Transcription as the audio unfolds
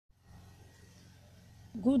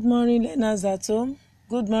Good morning, learners at home.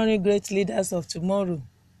 Good morning, great leaders of tomorrow.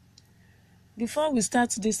 Before we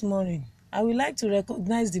start this morning, I would like to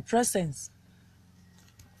recognize the presence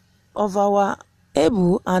of our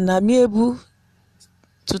able and amiable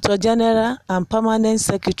Tutor General and Permanent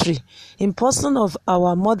Secretary in person of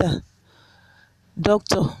our mother,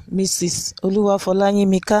 Dr. Mrs. Oluwafolayin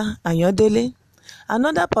Ayodele, and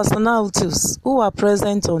other personalities who are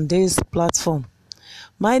present on this platform.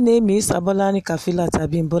 My name is Abolani Kafilat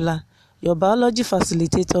Abimbola, your biology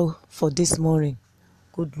facilitator for this morning.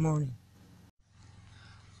 Good morning.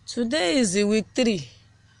 Today is the week 3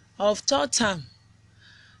 of third term,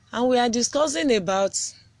 and we are discussing about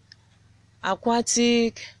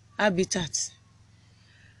aquatic habitat.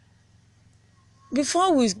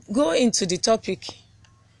 Before we go into the topic,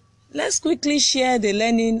 let's quickly share the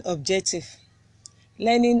learning objective.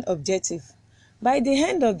 By the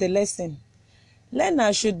end of the lesson,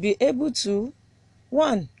 learners should be able to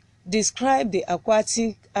 1. Describe the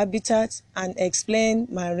aquatic habitat and explain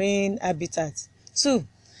marine habitat. 2.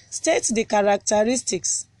 State the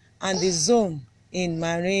characteristics and the zone in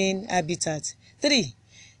marine habitat. 3.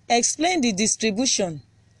 Explain the distribution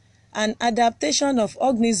and adaptation of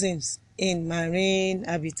organisms in marine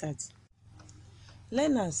habitat.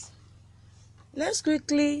 Learners, let's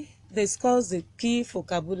quickly discuss the key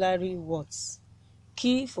vocabulary words.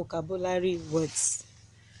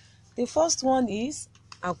 The first one is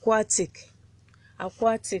aquatic.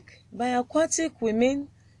 By aquatic, we mean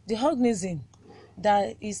the organism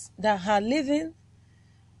that are living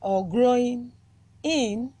or growing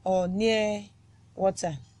in or near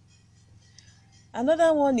water.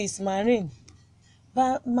 Another one is marine.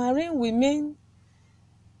 By marine, we mean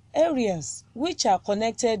areas which are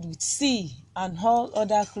connected with sea and all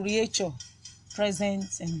other creatures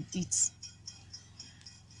present in it.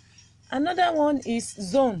 Another one is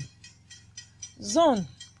zone.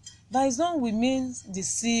 By zone, we mean the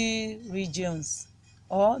sea regions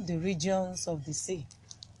or the regions of the sea.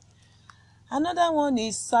 Another one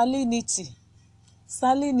is salinity.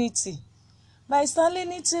 By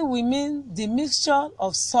salinity, we mean the mixture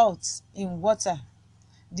of salt in water.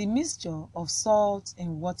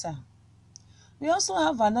 We also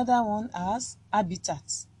have another one as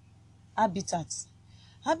habitat.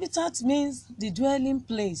 Habitat means the dwelling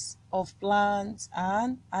place of plants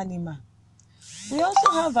and animals. We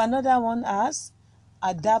also have another one as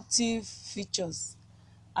adaptive features.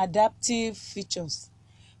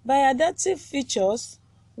 By adaptive features,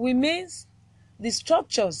 we mean the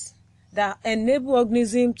structures that enable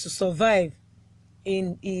organism to survive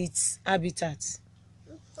in its habitat.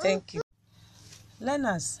 Thank you.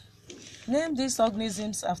 Learners, name these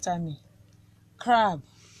organisms after me. Crab,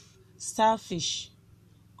 starfish,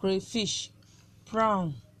 crayfish,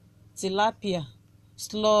 prawn, tilapia,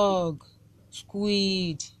 slug,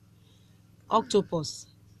 squid, octopus.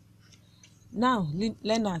 Now,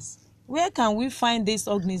 learners, where can we find these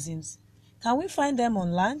organisms? Can we find them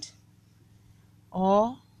on land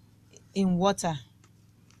or in water?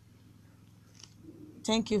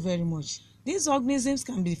 Thank you very much. These organisms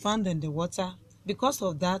can be found in the water. Because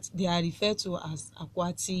of that, they are referred to as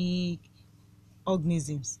aquatic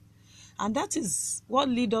organisms. And that is what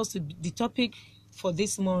leads us to the topic for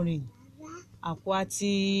this morning,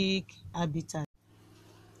 aquatic habitat.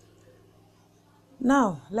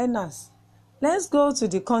 Now, learners, let's go to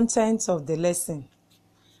the contents of the lesson.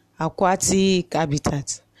 Aquatic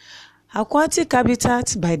habitat. Aquatic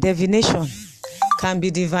habitat, by definition, can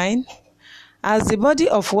be defined as the body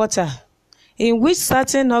of water in which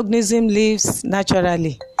certain organism lives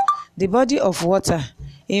naturally. The body of water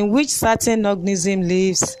in which certain organism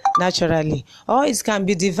lives naturally. Or it can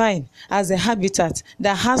be defined as a habitat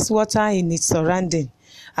that has water in its surrounding.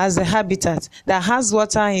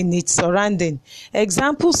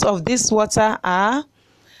 Examples of this water are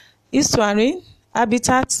estuarine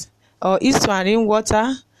habitat or estuarine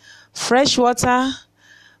water, freshwater,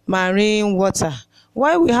 marine water.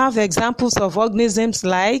 While we have examples of organisms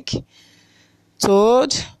like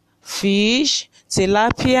toad, fish,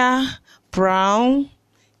 tilapia, prawn,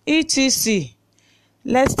 etc.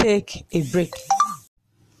 Let's take a break.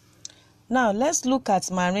 Now, let's look at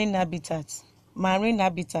marine habitat.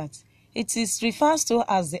 It is referred to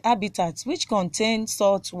as the habitat which contains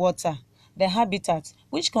salt water.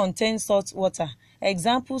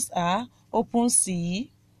 Examples are open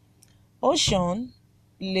sea, ocean,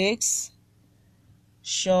 lakes,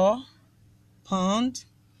 shore, pond,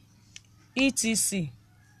 etc.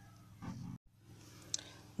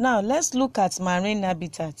 Now, let's look at marine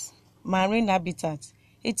habitat.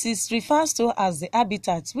 It is referred to as the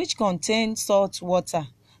habitat which contains salt water.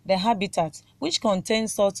 the habitat, which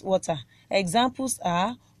contains salt water. Examples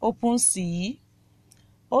are open sea,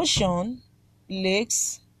 ocean,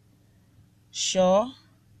 lakes, shore,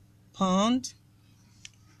 pond,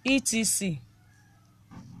 etc.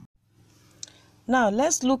 Now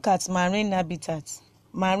let's look at marine habitat.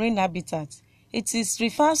 Marine habitat. It is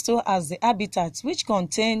refers to as the habitat which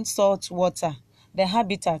contains salt water. The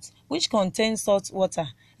habitat which contains salt water.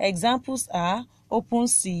 Examples are open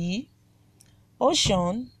sea,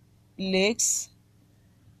 ocean, lakes,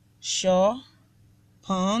 shore,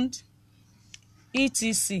 pond,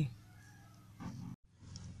 etc.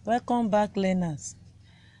 Welcome back, learners.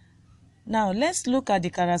 Now let's look at the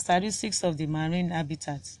characteristics of the marine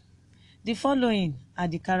habitat. The following are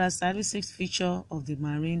the characteristic features of the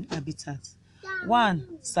marine habitat.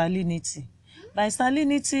 1. Salinity. By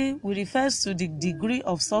salinity, we refer to the degree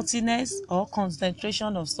of saltiness or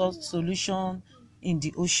concentration of salt solution in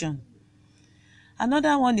the ocean.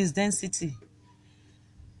 Another one is density.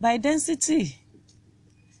 By density,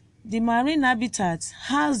 the marine habitat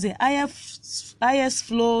has the highest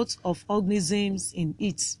float of organisms in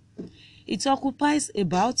it. It occupies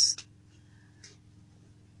about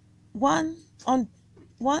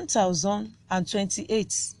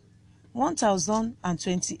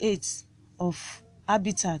 1,028 of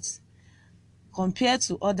habitats compared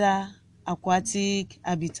to other aquatic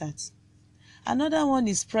habitats. Another one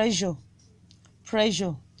is pressure.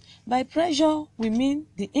 By pressure, we mean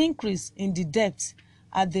the increase in the depth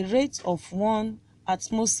at the rate of 1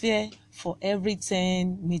 atmosphere for every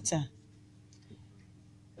 10 meters.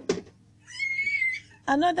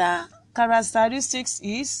 Another characteristics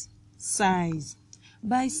is size.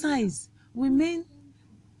 By size, we mean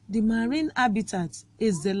the marine habitat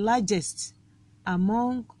is the largest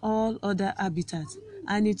among all other habitats,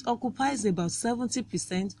 and it occupies about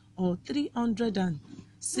 70% or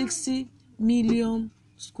 360 million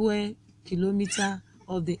square kilometers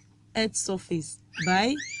of the Earth's surface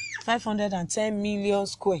by 510 million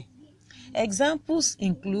square. Examples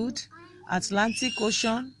include Atlantic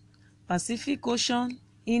Ocean, Pacific Ocean,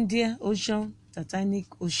 Indian Ocean, Titanic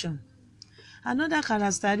Ocean. Another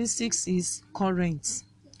characteristics is current.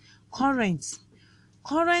 Current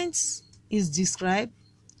is described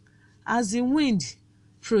as the wind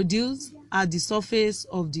produced at the surface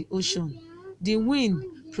of the ocean. The wind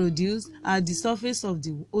produced at the surface of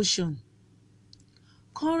the ocean.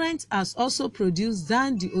 Current has also produced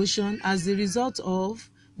down the ocean as a result of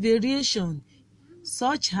variation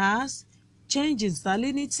such as change in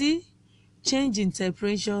salinity, change in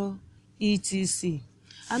temperature, etc.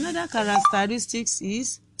 Another characteristics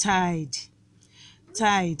is tide.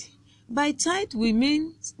 By tide, we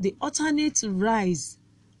mean the alternate rise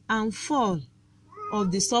and fall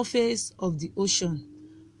of the surface of the ocean,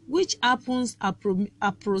 which happens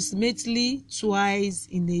approximately twice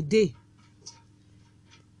in a day.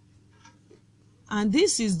 And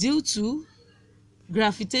this is due to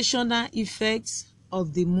gravitational effects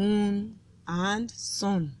of the moon and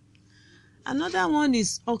sun. Another one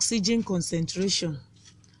is oxygen concentration.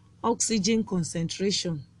 By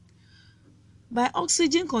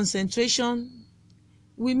oxygen concentration,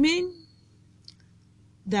 we mean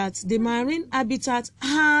that the marine habitat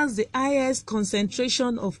has the highest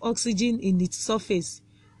concentration of oxygen in its surface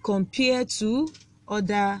compared to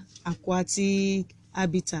other aquatic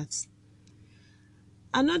habitats.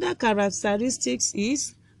 Another characteristic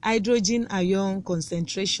is hydrogen ion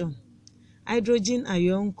concentration.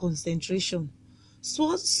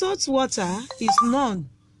 Salt water is known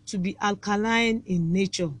to be alkaline in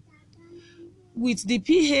nature, with the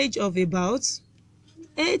pH of about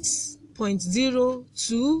 8.0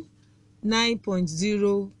 to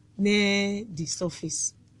 9.0 near the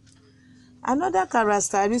surface. Another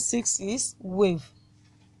characteristic is waves.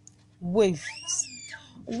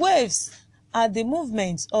 Waves are the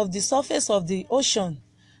movement of the surface of the ocean,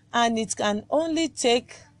 and it can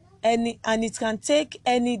take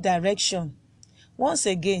any direction. Once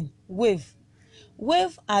again, wave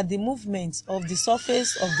are the movement of the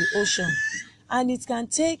surface of the ocean, and it can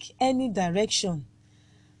take any direction,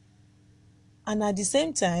 and at the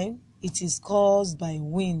same time it is caused by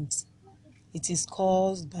wind.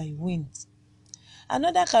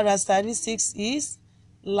 Another characteristic is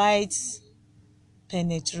light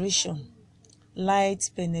penetration.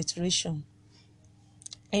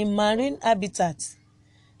 In marine habitat,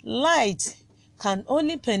 light can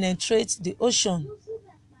only penetrate the ocean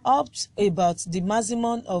up about the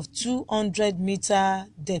maximum of 200 meter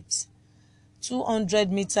depth,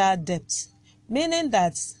 meaning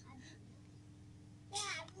that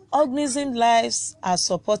organism lives are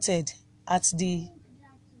supported at the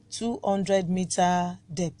 200 meter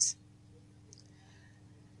depth.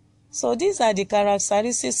 So these are the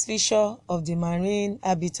characteristic features of the marine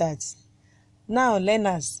habitat. Now,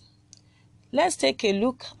 learners, let's take a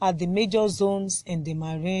look at the major zones in the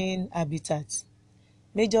marine habitat.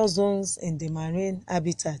 Major zones in the marine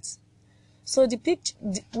habitat. So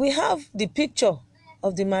we have the picture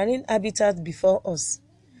of the marine habitat before us,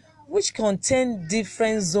 which contain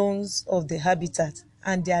different zones of the habitat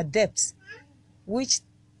and their depths which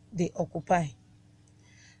they occupy.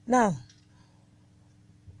 Now,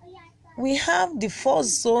 we have the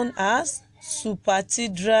first zone as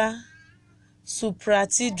supratidal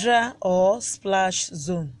or splash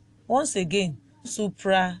zone. Once again,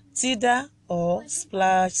 supratidal or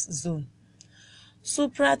splash zone.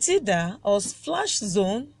 Supratidal or splash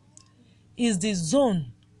zone is the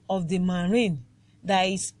zone of the marine that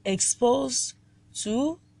is exposed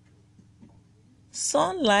to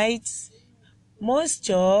sunlight,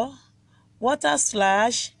 moisture, water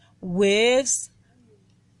splash, waves,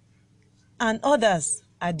 and others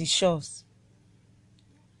at the shores.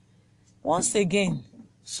 Once again,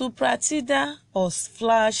 supratidal or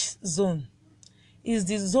splash zone is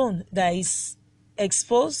the zone that is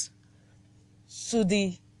exposed to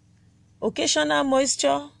the occasional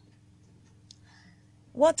moisture,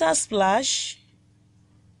 water splash,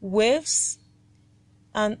 waves,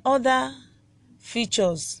 and other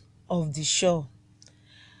features of the shore.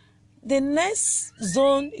 The next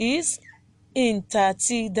zone is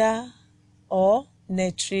intertidal or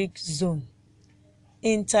nitric zone.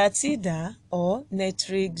 Intertidal or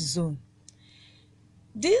nitric zone.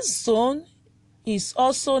 This zone is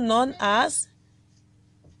also known as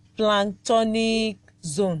planktonic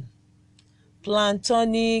zone.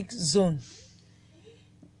 Planktonic zone.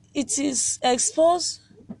 It is exposed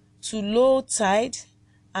to low tide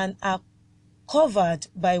and are covered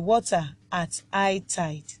by water at high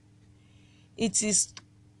tide. It is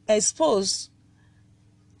exposed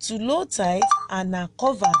to low tide and are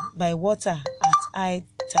covered by water at high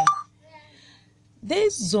tide.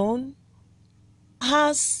 This zone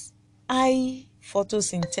has high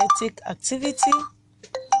photosynthetic activity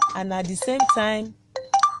and at the same time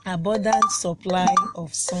abundant supply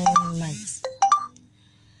of sunlight.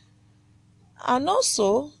 And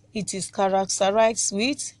also it is characterized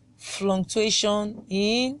with fluctuation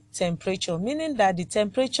in temperature, meaning that the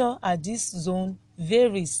temperature at this zone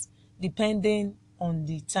varies depending on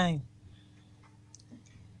the time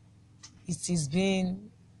it is being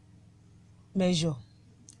measured.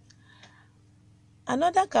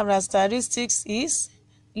 Another characteristic is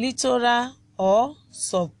littoral or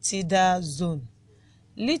subtidal zone.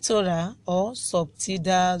 Littoral or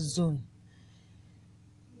subtidal zone.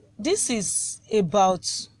 This is about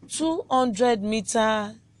 200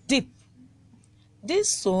 meters deep.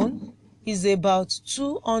 This zone is about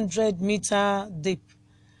 200 meters deep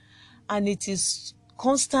and it is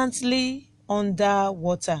constantly under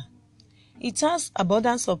water. It has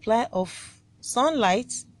abundant supply of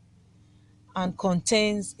sunlight and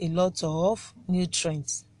contains a lot of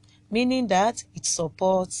nutrients, meaning that it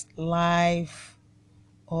supports life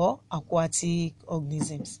or aquatic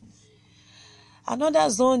organisms. Another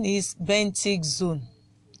zone is benthic zone.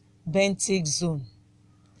 Benthic zone.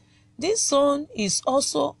 This zone is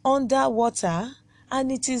also underwater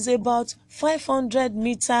and it is about 500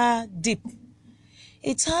 meters deep.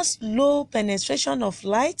 It has low penetration of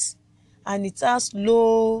light and it has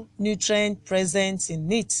low nutrient presence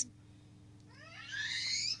in it.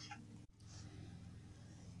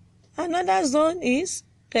 Another zone is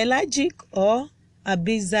pelagic or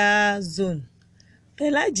abyssal zone.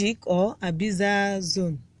 Pelagic or abyssal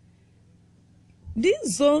zone.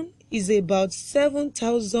 This zone is about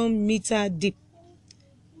 7,000 meters deep.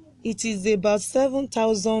 It is about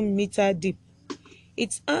 7,000 meters deep.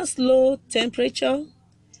 It has low temperature.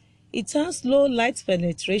 It has low light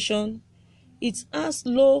penetration. It has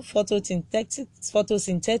low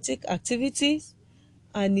photosynthetic activities,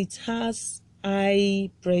 and it has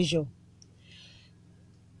high pressure.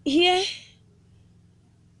 Here,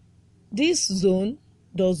 this zone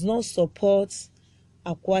does not support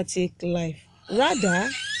aquatic life. Rather,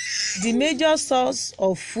 the major source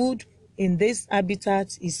of food in this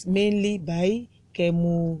habitat is mainly by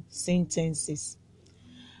chemosynthesis.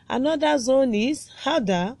 Another zone is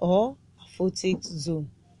hadar or aphotic zone.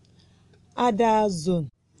 Hadar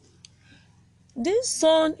zone. This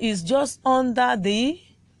zone is just under the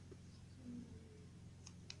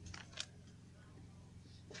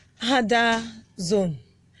hadar zone.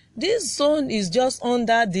 This zone is just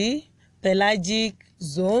under the pelagic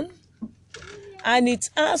zone and it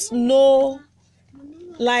has no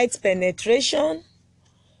light penetration,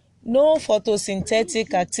 no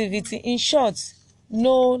photosynthetic activity. In short,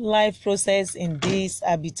 no life process in this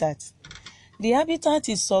habitat. The habitat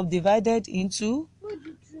is subdivided into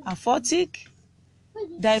aphotic,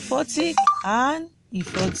 diphotic, and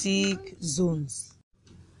ephotic zones.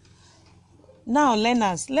 Now,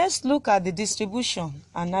 learners, let's look at the distribution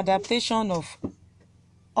and adaptation of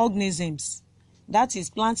organisms, that is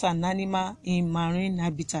plants and animals, in marine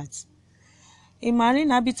habitats. In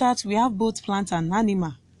marine habitats, we have both plant and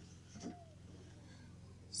animal.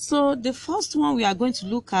 So the first one we are going to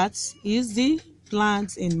look at is the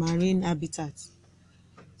plants in marine habitats.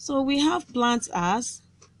 So we have plants as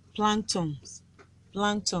planktons.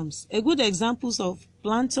 Planktons. A good example of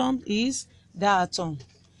plankton is diatom.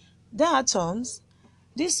 Diatoms,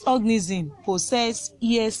 these organisms possess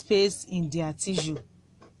ear space in their tissue.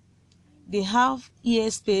 They have ear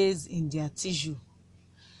space in their tissue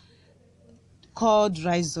called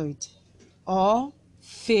rhizoid or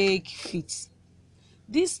fake feet.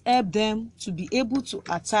 This helps them to be able to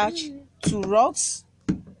attach to rocks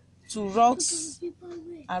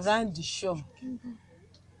around the shore.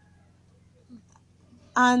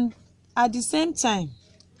 And at the same time,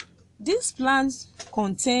 these plants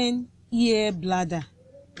contain air bladder,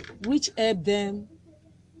 which help them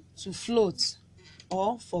to float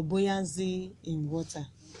or for buoyancy in water.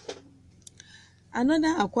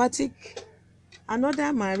 Another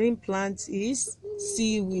marine plant is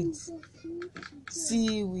seaweed.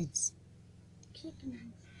 Seaweed.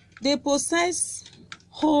 They possess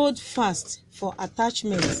hold fast for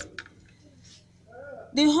attachment.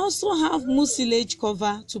 They also have mucilage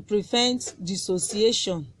cover to prevent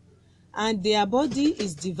dissociation, and their body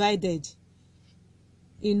is divided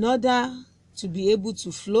in order to be able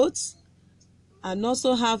to float, and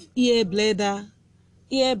also have air bladder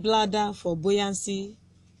for buoyancy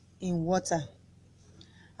in water.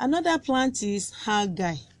 Another plant is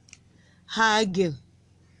algae. Algae.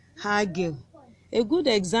 A good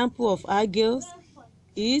example of algae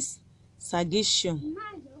is Sagacium.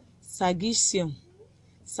 Sagacium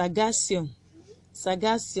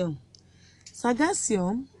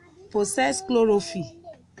possess chlorophyll,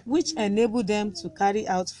 which enable them to carry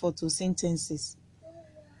out photosynthesis.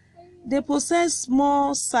 They possess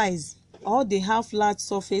small size, or they have large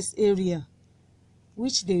surface area,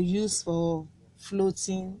 which they use for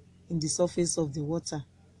floating in the surface of the water.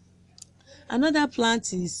 Another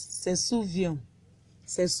plant is Sesuvium.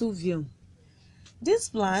 This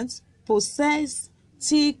plant possess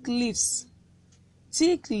thick leaves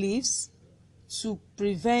to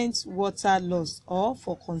prevent water loss or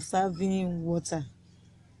for conserving water.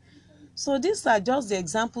 So these are just the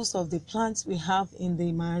examples of the plants we have in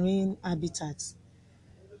the marine habitats.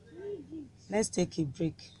 Let's take a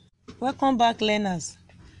break. Welcome back, learners.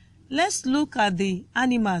 Let's look at the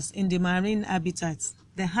animals in the marine habitats,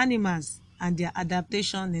 the animals and their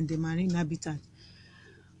adaptation in the marine habitat.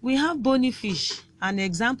 We have bony fish, and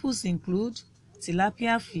examples include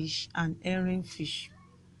tilapia fish and herring fish.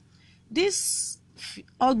 These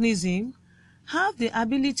organisms have the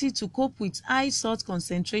ability to cope with high salt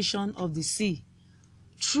concentration of the sea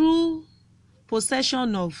through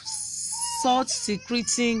possession of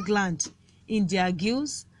salt-secreting glands in their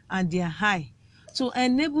gills and their eye to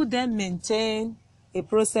enable them maintain a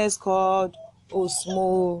process called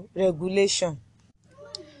osmoregulation.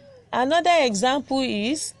 Another example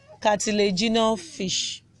is cartilaginous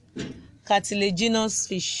fish.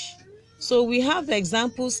 So we have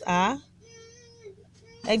examples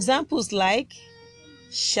like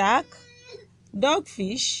shark,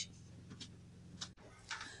 dogfish.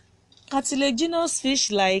 Cartilaginous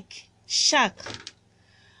fish like shark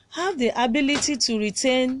have the ability to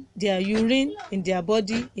retain their urine in their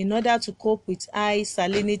body in order to cope with high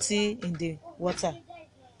salinity in the water.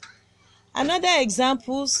 Another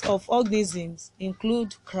examples of organisms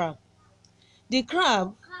include crab. The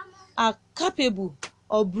crab are capable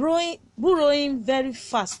of burrowing very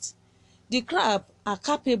fast. The crab are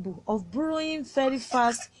capable of burrowing very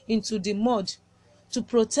fast into the mud to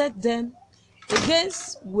protect them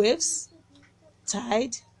against waves,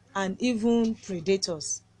 tide, and even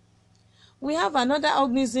predators. We have another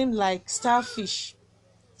organism like starfish.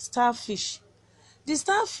 The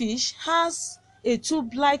starfish has a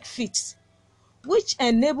tube-like feet which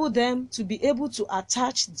enable them to be able to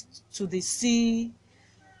attach to the sea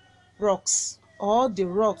rocks or the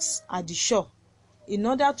rocks at the shore in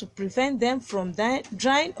order to prevent them from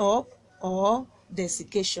drying up or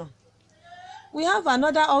desiccation. We have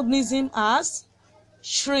another organism as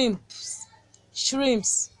shrimps.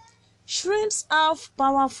 Shrimps have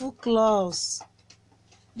powerful claws.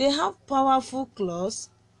 They have powerful claws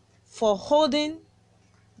for holding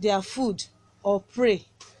their food or prey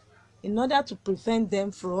in order to prevent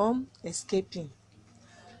them from escaping.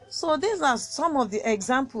 So these are some of the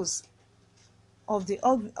examples of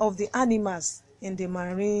the animals in the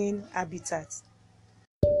marine habitat.